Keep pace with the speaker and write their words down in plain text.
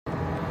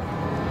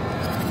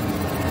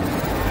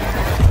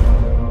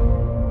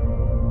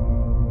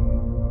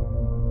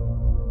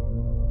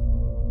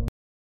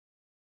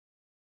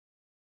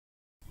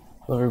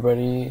Hello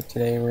everybody,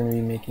 today we're going to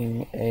be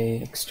making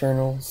a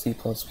external C++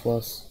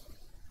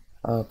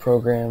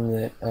 program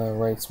that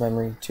writes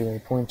memory to a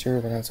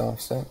pointer that has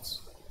offsets.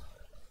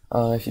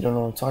 If you don't know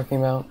what I'm talking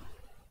about,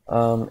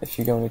 if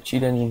you go into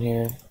cheat engine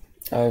here,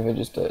 I have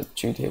just a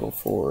cheat table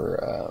for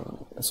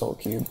Assault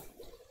Cube.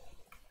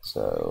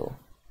 So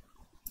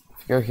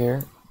if you go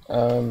here,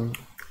 go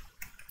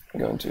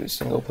into a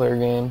single player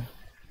game,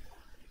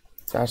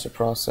 attach a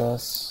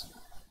process.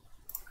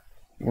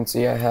 You can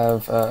see I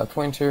have a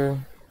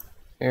pointer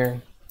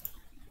here.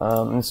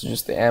 This is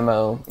just the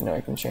ammo.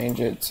 I can change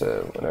it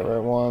to whatever I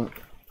want,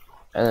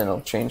 and then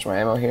it'll change my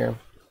ammo here.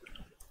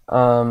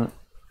 And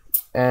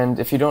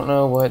if you don't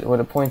know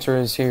what a pointer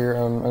is here,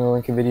 I'm going to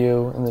link a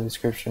video in the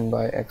description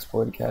by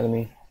Exploit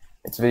Academy.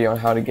 It's a video on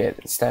how to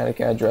get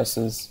static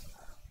addresses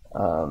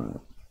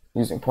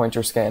using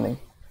pointer scanning.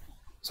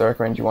 So I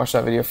recommend you watch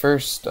that video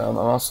first. I'm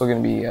also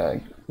going to be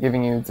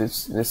giving you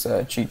this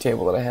cheat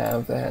table that I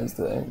have that has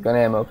the gun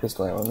ammo,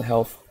 pistol ammo, and the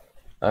health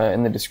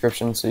in the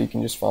description, so you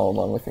can just follow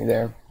along with me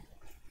there.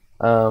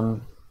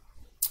 But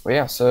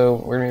yeah, so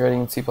we're going to be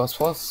writing in C++, so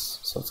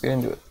let's get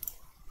into it.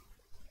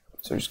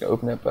 So we're just going to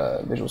open up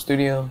Visual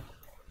Studio.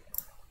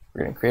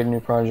 We're going to create a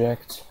new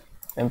project,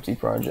 empty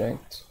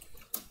project.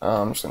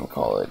 I'm just going to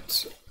call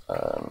it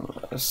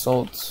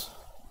Assault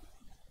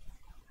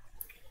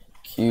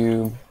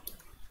Cube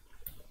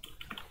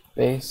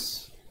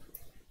Base.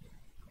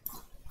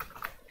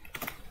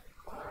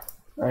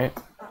 Alright,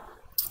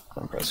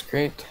 I'm press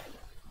create.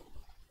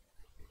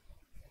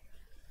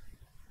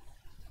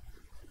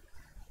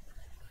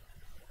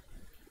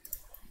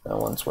 Now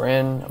once we're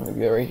in, I'm going to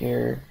go right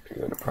here,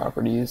 go to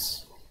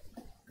properties,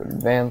 go to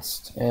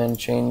advanced, and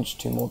change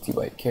to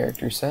multi-byte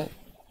character set.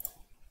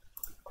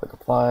 Click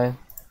apply. And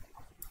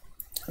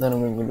then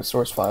I'm going to go to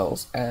source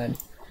files, add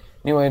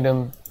new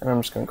item, and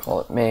I'm just going to call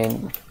it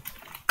main.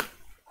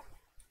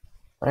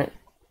 Alright,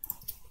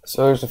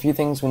 so there's a few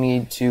things we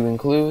need to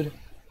include.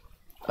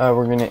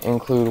 We're going to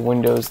include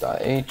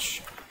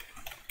windows.h.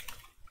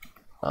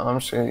 I'm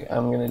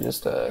going to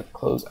just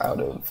close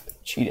out of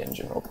cheat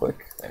engine real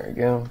quick. There we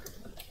go.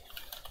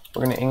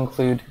 We're going to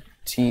include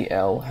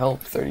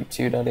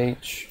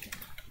tlhelp32.h.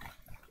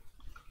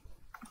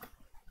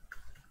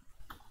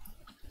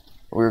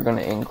 We're going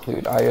to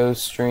include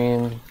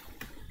iostream.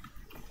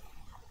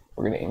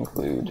 We're going to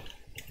include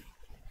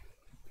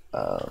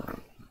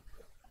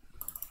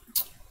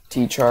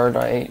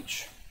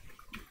tchar.h.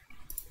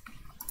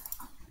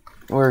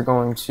 We're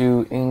going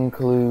to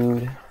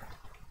include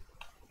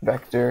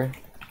vector.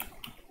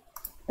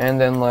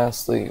 And then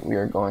lastly, we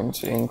are going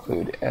to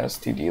include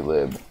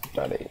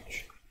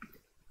stdlib.h.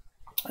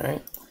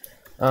 Alright,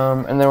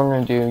 and then we're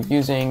going to do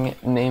using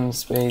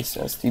namespace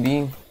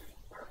std.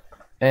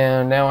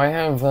 And now I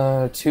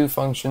have two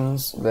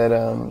functions that,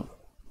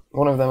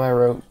 one of them I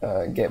wrote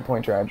get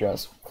pointer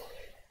address,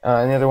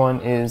 and the other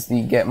one is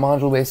the get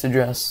module base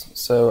address.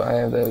 So I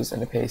have those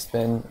in a paste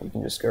bin. You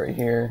can just go right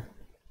here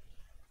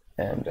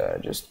and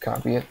just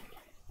copy it,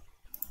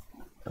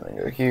 and then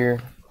go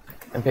here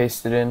and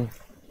paste it in.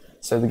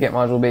 So the get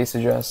module base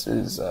address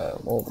is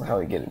well, how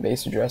we get a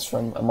base address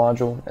from a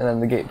module, and then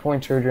the get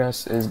pointer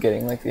address is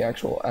getting like the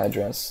actual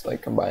address,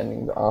 like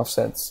combining the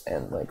offsets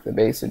and like the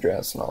base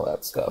address and all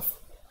that stuff.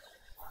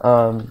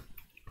 So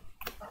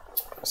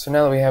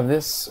now that we have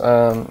this, you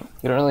don't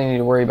really need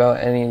to worry about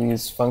any of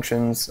these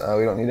functions.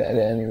 We don't need to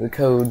edit any of the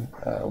code.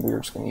 We're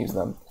just going to use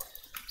them.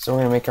 So we're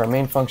going to make our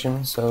main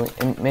function. So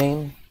int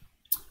main,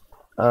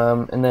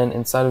 and then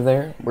inside of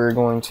there we're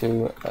going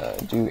to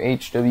do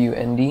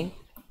hwnd.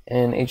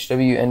 And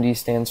hwnd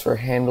stands for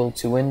handle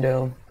to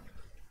window,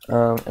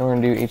 and we're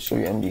going to do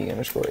hwnd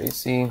underscore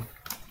ac.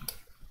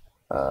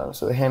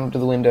 So the handle to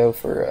the window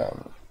for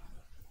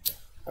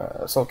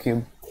Assault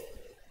Cube.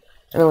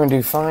 And then we're going to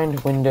do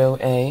find window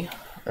a,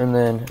 and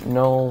then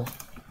null,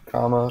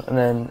 comma, and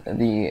then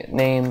the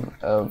name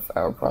of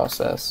our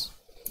process,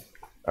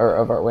 or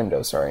of our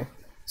window, sorry.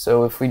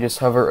 So if we just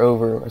hover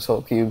over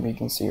Assault Cube, you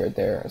can see right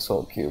there,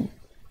 Assault Cube.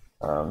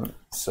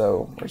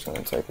 So we're just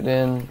going to type it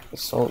in,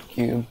 Assault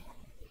Cube.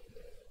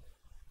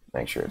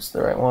 Make sure it's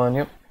the right one,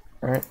 yep.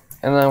 Alright,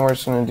 and then we're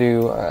just going to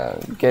do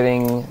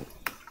getting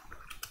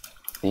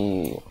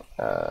the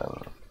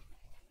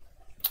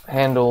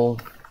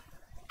handle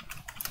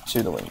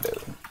to the window.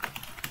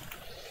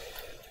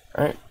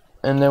 Alright,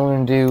 and then we're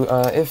going to do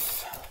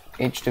if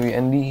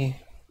hwnd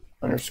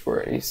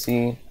underscore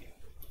ac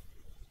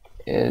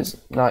is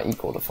not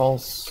equal to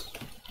false.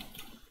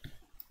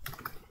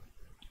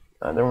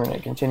 Then we're going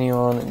to continue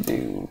on and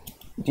do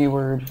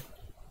dword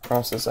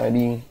process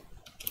id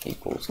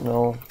equals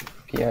null,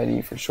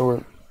 PID for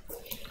short.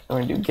 I'm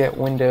going to do get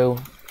window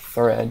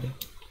thread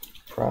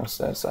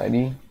process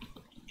ID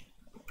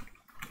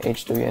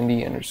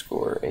hwnd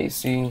underscore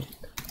ac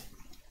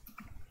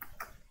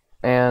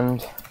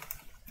and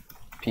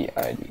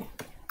PID.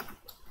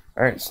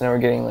 Alright, so now we're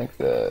getting like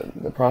the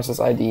process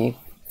ID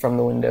from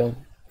the window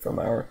from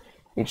our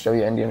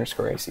hwnd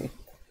underscore ac.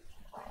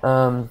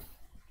 And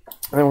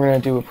then we're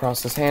going to do a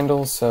process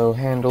handle, so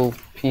handle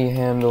p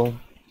handle.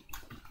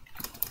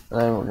 And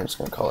then we're just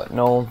going to call it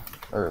null.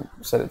 or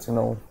set it to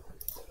null.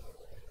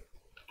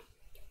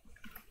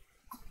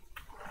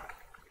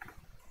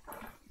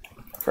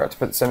 Forgot to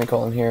put the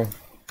semicolon here.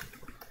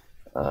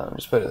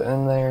 Just put it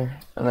in there,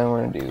 and then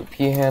we're going to do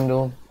p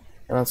handle,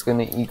 and that's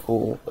going to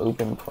equal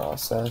open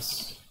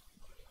process.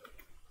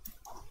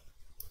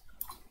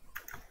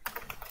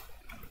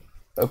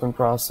 Open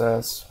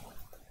process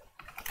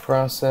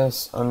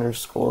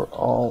underscore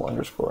all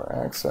underscore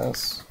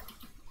access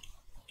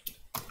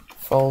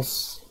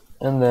false,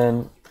 and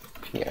then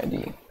PID.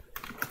 And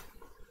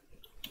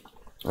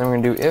then we're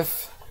going to do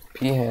if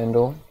p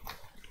handle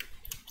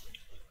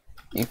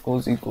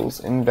equals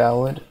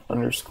invalid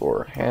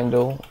underscore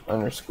handle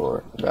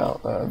underscore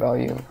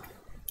value.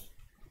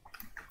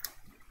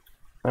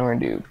 And we're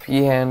going to do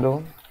p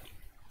handle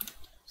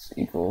is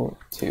equal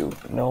to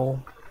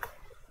null.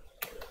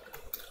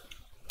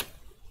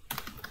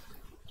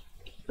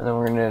 And then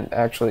we're going to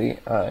actually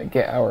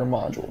get our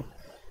module.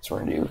 So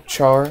we're going to do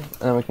char, and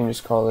then we can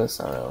just call this,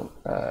 I don't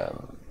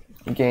know,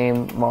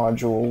 game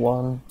module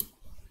 1.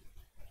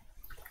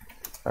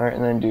 Alright,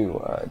 and then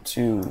do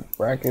 2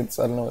 brackets.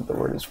 I don't know what the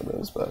word is for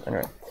those, but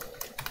anyway.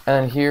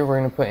 And here we're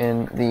going to put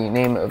in the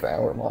name of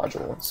our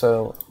module.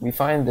 So we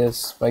find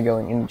this by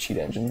going into Cheat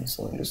Engine.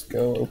 So let me just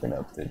go open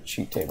up the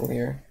cheat table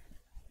here.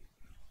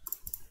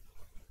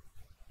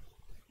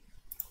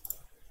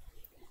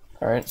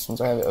 Alright, since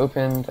I have it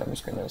opened, I'm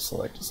just going to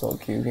select this little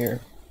cube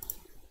here.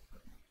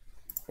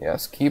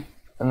 Yes, keep.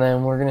 And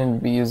then we're going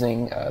to be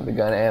using the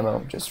gun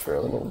ammo just for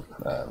a little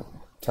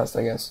test,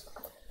 I guess.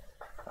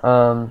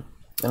 And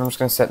I'm just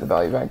going to set the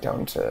value back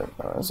down to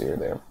 0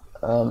 there.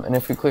 And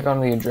if we click on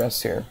the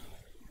address here,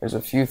 there's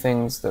a few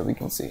things that we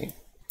can see.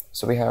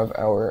 So we have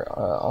our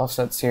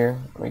offsets here.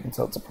 We can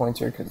tell it's a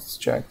pointer because it's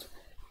checked.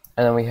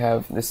 And then we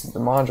have, this is the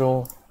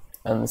module,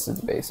 and this is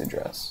the base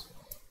address.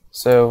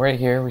 So right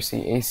here we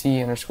see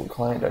AC underscore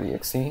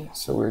client.exe,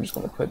 so we're just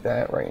going to put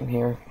that right in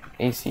here,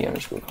 AC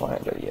underscore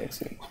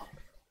client.exe.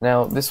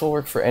 Now this will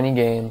work for any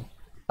game.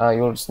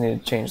 You'll just need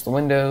to change the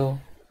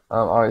window.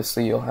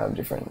 Obviously you'll have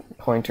different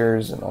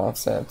pointers and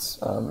offsets,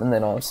 and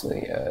then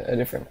obviously a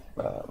different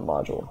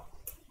module.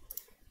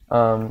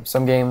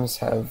 Some games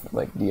have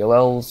like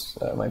DLLs,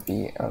 might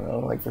be, I don't know,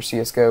 like for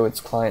CSGO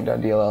it's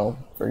client.dll,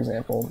 for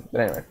example,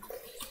 but anyway.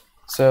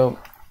 So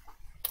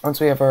once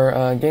we have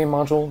our game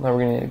module, now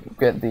we're going to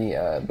get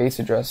the base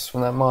address from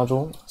that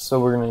module.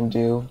 So we're going to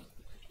do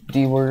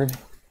dword.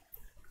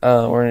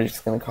 We're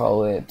just going to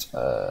call it,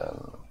 I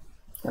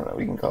don't know,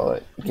 we can call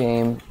it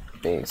game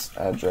base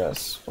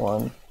address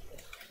 1.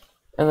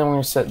 And then we're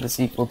going to set this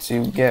equal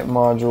to get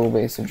module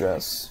base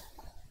address.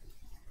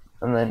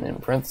 And then in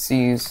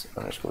parentheses,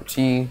 underscore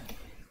t,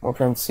 more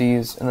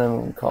parentheses, and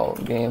then we call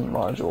it game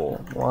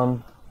module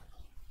 1,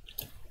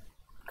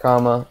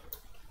 comma,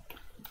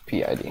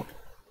 PID.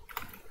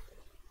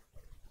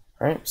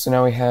 Alright, so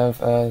now we have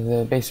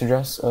the base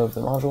address of the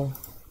module,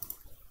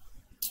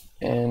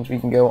 and we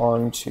can go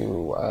on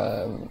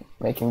to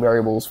making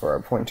variables for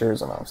our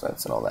pointers and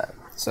offsets and all that.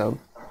 So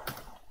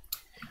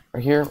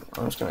right here,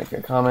 I'm just going to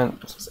make a comment.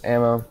 This is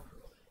ammo.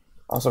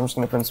 Also, I'm just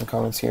going to print some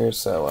comments here.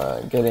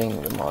 So getting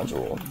the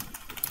module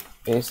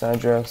base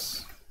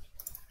address,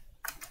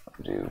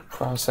 do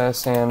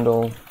process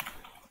handle.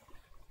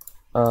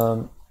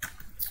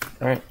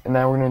 Alright, and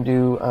now we're going to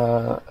do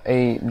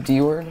a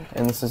dword,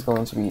 and this is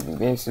going to be the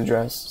base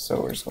address, so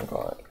we're just going to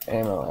call it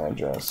ammo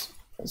address.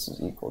 This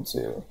is equal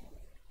to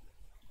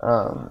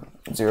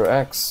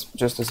 0x,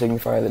 just to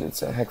signify that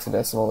it's a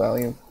hexadecimal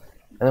value.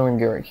 And then we're going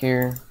to go right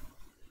here,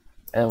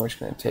 and we're just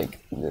going to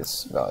take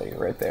this value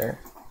right there,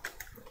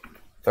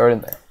 throw it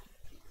in there.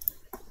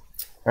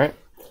 Alright,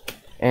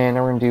 and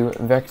now we're going to do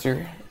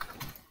vector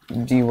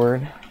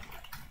dword.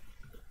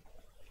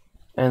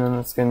 And then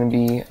it's going to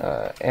be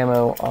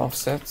ammo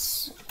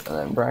offsets, and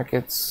then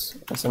brackets,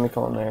 a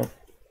semicolon there.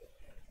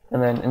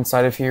 And then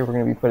inside of here, we're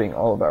going to be putting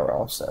all of our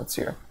offsets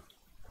here.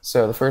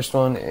 So the first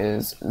one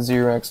is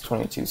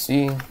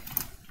 0x22c.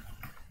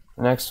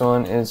 The next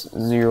one is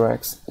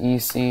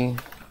 0xEC.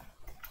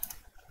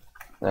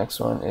 Next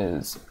one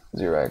is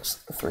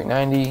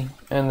 0x390,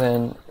 and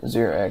then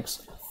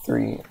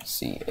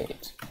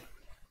 0x3c8.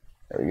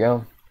 There we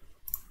go.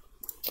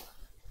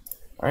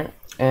 Alright,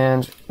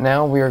 and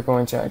now we are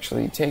going to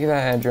actually take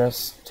that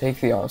address, take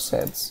the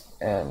offsets,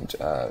 and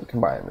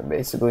combine them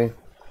basically.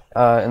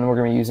 And we're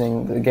going to be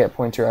using the get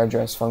pointer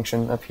address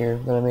function up here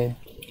that I made.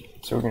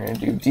 So we're going to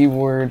do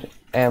dword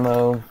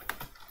ammo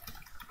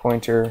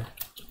pointer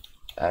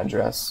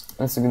address. And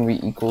this is going to be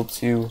equal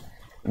to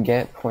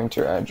get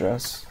pointer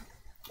address.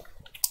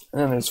 And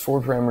then there's 4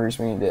 parameters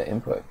we need to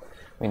input.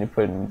 We need to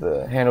put in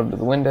the handle to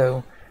the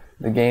window,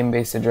 the game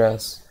base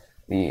address,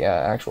 the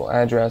actual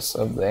address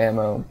of the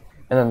ammo,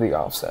 and then the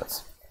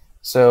offsets.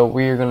 So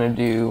we are going to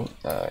do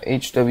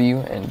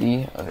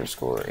HWND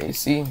underscore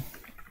AC.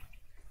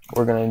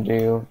 We're going to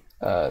do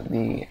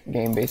the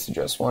game base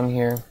address 1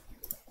 here.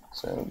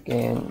 So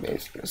game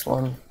base address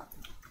 1.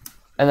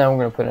 And then we're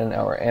going to put in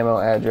our ammo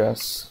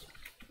address.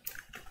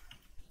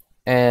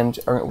 And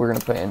we're going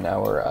to put in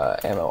our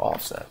ammo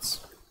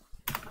offsets.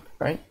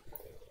 Right?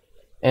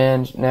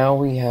 And now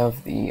we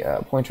have the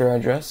pointer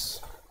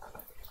address,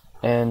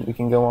 and we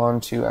can go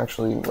on to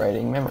actually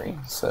writing memory.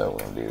 So we're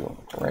going to do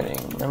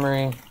writing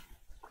memory,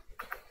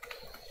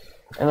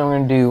 and then we're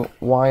going to do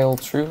while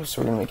true,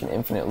 so we're going to make an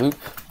infinite loop.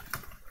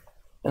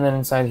 And then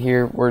inside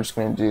here, we're just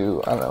going to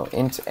do, I don't know,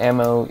 int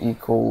ammo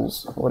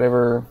equals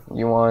whatever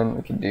you want.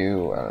 We could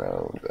do, I don't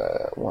know,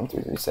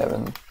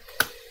 1337.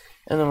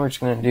 And then we're just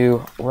going to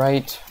do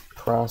write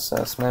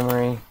process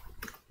memory.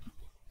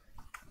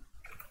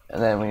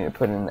 And then we need to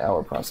put in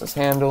our process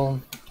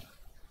handle.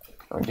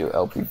 We're going to do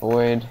LP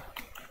void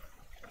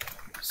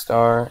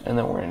star, and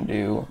then we're going to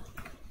do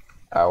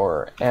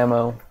our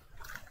ammo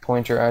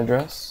pointer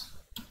address,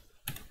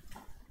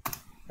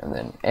 and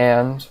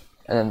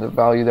then the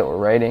value that we're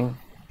writing.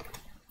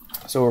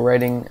 So we're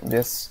writing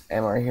this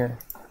ammo right here,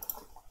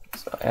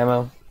 so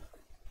ammo,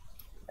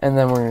 and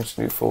then we're just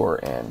going to do 4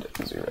 and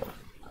 0.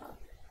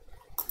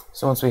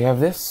 So once we have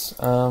this,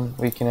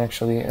 we can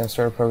actually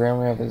start a program.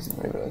 We have this,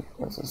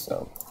 what's this,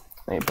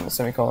 maybe put a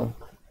semicolon.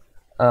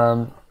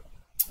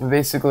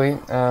 Basically,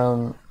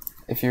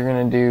 if you're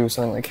going to do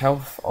something like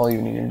health, all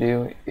you need to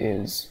do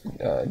is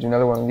do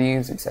another one of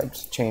these,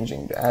 except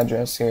changing the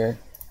address here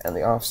and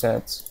the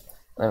offsets,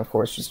 and of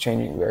course just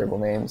changing variable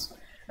names.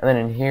 And then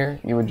in here,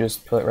 you would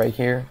just put right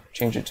here,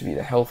 change it to be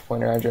the health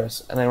pointer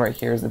address, and then right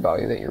here is the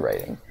value that you're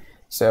writing.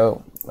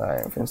 So,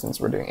 for instance,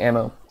 we're doing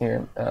ammo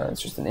here.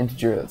 It's just an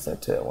integer that's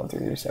set to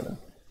 1337.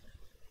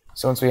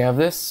 So once we have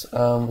this,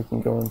 we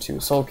can go into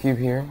Sol Cube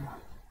here,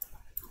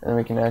 and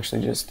we can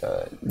actually just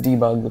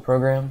debug the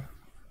program.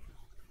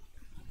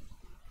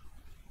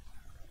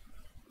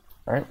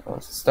 Alright,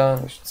 once it's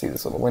done, we should see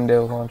this little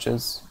window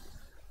launches.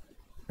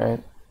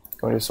 Alright,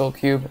 go into Sol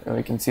Cube, and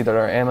we can see that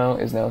our ammo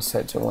is now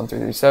set to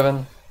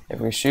 1337. If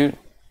we shoot,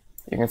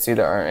 you can see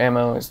that our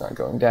ammo is not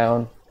going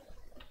down.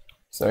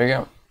 So there you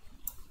go.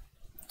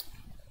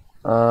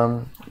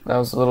 That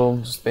was a little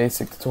just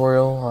basic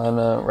tutorial on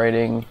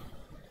writing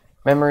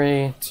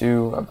memory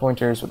to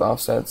pointers with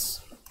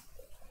offsets.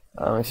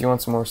 If you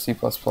want some more C++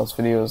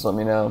 videos, let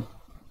me know.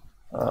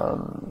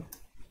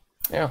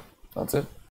 Yeah, that's it.